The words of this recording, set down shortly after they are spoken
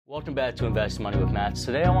Welcome back to Invest Money with Matt.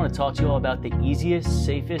 Today I want to talk to you all about the easiest,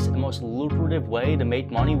 safest, and most lucrative way to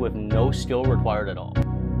make money with no skill required at all.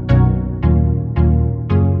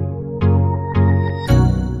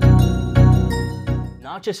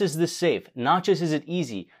 Not just is this safe, not just is it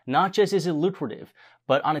easy, not just is it lucrative,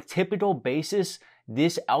 but on a typical basis,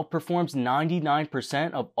 this outperforms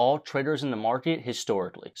 99% of all traders in the market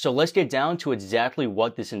historically. So let's get down to exactly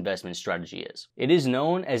what this investment strategy is. It is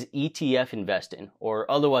known as ETF investing, or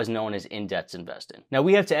otherwise known as index investing. Now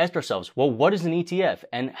we have to ask ourselves, well, what is an ETF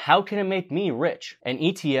and how can it make me rich? An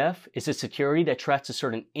ETF is a security that tracks a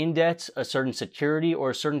certain index, a certain security,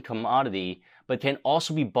 or a certain commodity, but can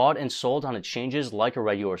also be bought and sold on exchanges like a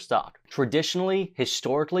regular stock. Traditionally,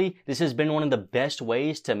 historically, this has been one of the best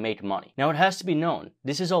ways to make money. Now it has to be known,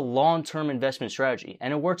 this is a long-term investment strategy,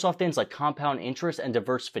 and it works off things like compound interest and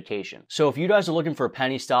diversification. So if you guys are looking for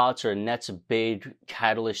penny stocks or next big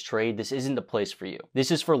catalyst trade, this isn't the place for you.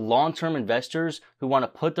 This is for long-term investors who want to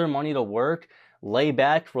put their money to work, lay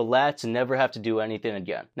back, relax, and never have to do anything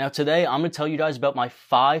again. Now today, I'm going to tell you guys about my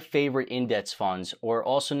 5 favorite index funds, or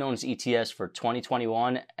also known as ETFs, for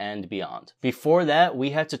 2021 and beyond. Before that, we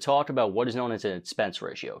have to talk about what is known as an expense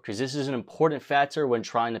ratio, because this is an important factor when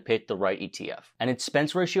trying to pick the right ETF. An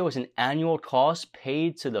expense ratio is an annual cost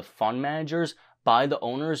paid to the fund managers by the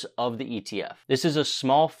owners of the ETF. This is a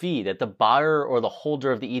small fee that the buyer or the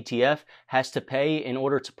holder of the ETF has to pay in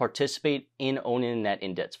order to participate in owning that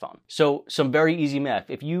index fund. So some very easy math.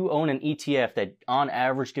 If you own an ETF that on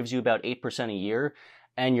average gives you about 8% a year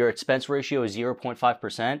and your expense ratio is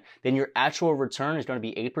 0.5%, then your actual return is going to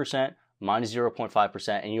be 8% minus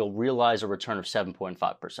 0.5%, and you'll realize a return of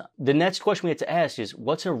 7.5%. The next question we have to ask is,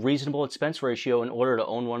 what's a reasonable expense ratio in order to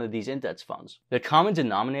own one of these index funds? The common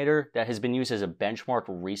denominator that has been used as a benchmark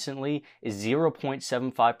recently is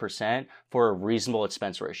 0.75% for a reasonable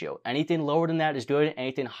expense ratio. Anything lower than that is good,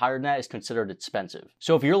 anything higher than that is considered expensive.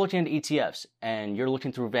 So if you're looking at ETFs and you're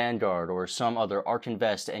looking through Vanguard or some other ARK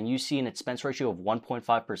Invest and you see an expense ratio of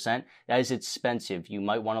 1.5%, that is expensive. You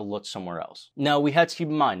might want to look somewhere else. Now we have to keep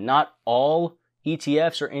in mind, not all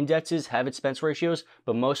ETFs or indexes have expense ratios,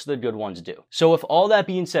 but most of the good ones do. So with all that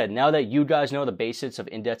being said, now that you guys know the basics of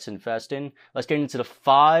index investing, let's get into the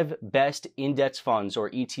 5 best index funds or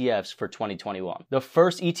ETFs for 2021. The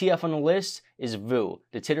first ETF on the list is VOO.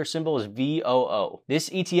 The ticker symbol is VOO. This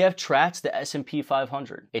ETF tracks the S&P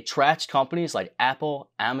 500. It tracks companies like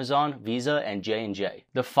Apple, Amazon, Visa, and J&J.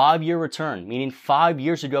 The 5-year return, meaning 5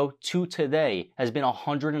 years ago to today, has been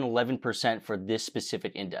 111% for this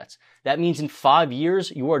specific index. That means in 5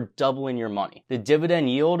 years, you are doubling your money. The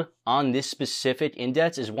dividend yield on this specific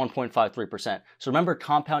index is 1.53%. So remember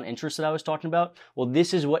compound interest that I was talking about? Well,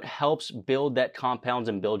 this is what helps build that compounds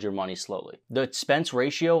and build your money slowly. The expense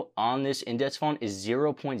ratio on this index fund is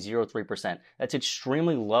 0.03%. That's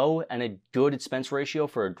extremely low and a good expense ratio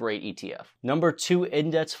for a great ETF. Number 2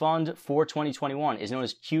 index fund for 2021 is known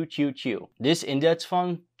as QQQ. This index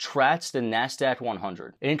fund tracks the NASDAQ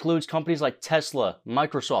 100. It includes companies like Tesla,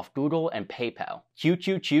 Microsoft, Google, and PayPal.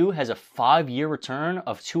 QQQ has a 5-year return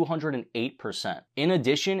of 208%. In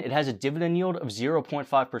addition, it has a dividend yield of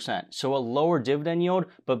 0.5%, so a lower dividend yield,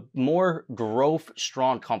 but more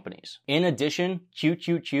growth-strong companies. In addition,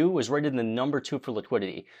 QQQ was rated the number 2 for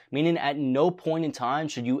liquidity, meaning at no point in time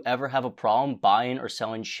should you ever have a problem buying or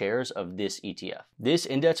selling shares of this ETF. This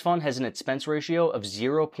index fund has an expense ratio of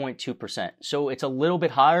 0.2%, so it's a little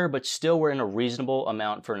bit higher, but still we're in a reasonable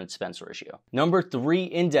amount for an expense ratio. Number 3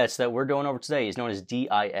 index that we're going over today is known as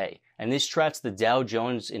DIA, and this tracks the Dow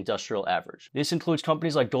Jones Industrial Average. This includes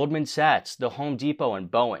companies like Goldman Sachs, the Home Depot, and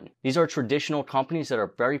Boeing. These are traditional companies that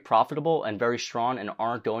are very profitable and very strong and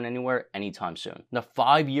aren't going anywhere anytime soon. The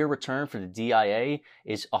 5-year return for the DIA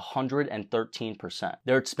is 113%.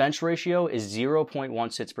 Their expense ratio is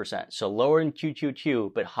 0.16%, so lower than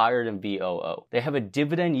QQQ, but higher than VOO. They have a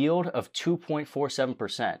dividend yield of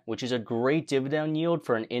 2.47%, which is a great dividend yield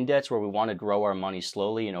for an index where we want to grow our money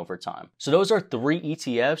slowly and over time. So those are 3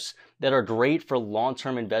 ETFs that are great for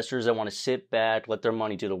long-term investors that want to sit back, let their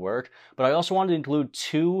money do the work. But I also wanted to include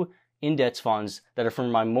 2 index funds that are for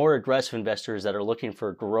my more aggressive investors that are looking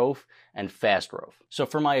for growth and fast growth. So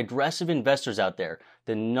for my aggressive investors out there,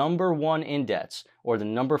 the number 1 index, or the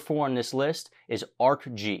number 4 on this list, is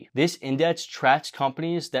ARKG. This index tracks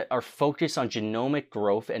companies that are focused on genomic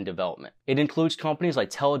growth and development. It includes companies like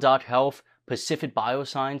Teladoc Health, Pacific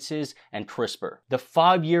Biosciences, and CRISPR. The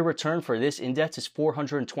 5-year return for this index is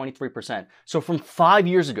 423%. So from 5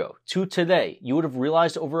 years ago to today, you would have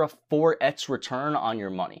realized over a 4x return on your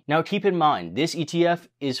money. Now keep in mind, this ETF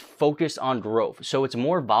is focused on growth, so it's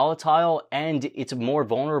more volatile and it's more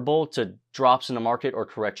vulnerable to drops in the market or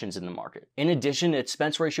corrections in the market. In addition, its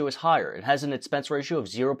expense ratio is higher. It has an expense ratio of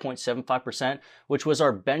 0.75%, which was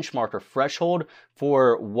our benchmark or threshold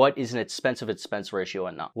for what is an expensive expense ratio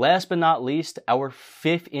and not. Last but not least, our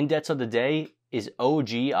fifth index of the day is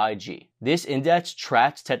OGIG. This index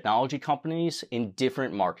tracks technology companies in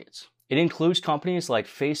different markets. It includes companies like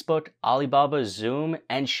Facebook, Alibaba, Zoom,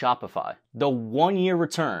 and Shopify. The 1-year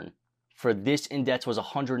return for this index was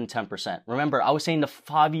 110%. Remember, I was saying the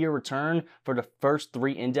 5-year return for the first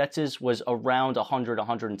 3 indexes was around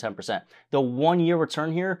 110%. The 1-year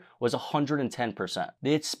return here was 110%.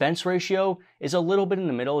 The expense ratio is a little bit in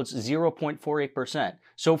the middle. It's 0.48%.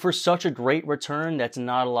 So for such a great return, that's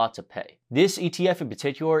not a lot to pay. This ETF in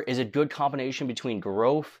particular is a good combination between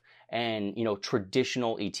growth and,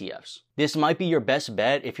 traditional ETFs. This might be your best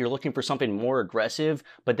bet if you're looking for something more aggressive,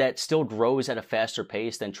 but that still grows at a faster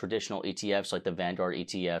pace than traditional ETFs like the Vanguard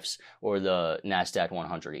ETFs or the NASDAQ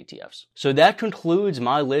 100 ETFs. So that concludes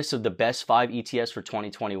my list of the best 5 ETFs for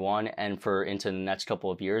 2021 and for into the next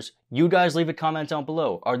couple of years. You guys leave a comment down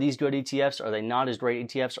below. Are these good ETFs? Are they not as great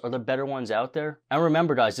ETFs? Are there better ones out there? And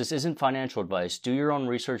remember guys, this isn't financial advice. Do your own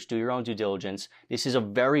research, do your own due diligence. This is a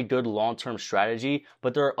very good long-term strategy,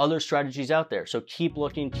 but there are other strategies out there. So keep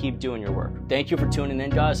looking, keep doing your work. Thank you for tuning in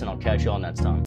guys, and I'll catch you all next time.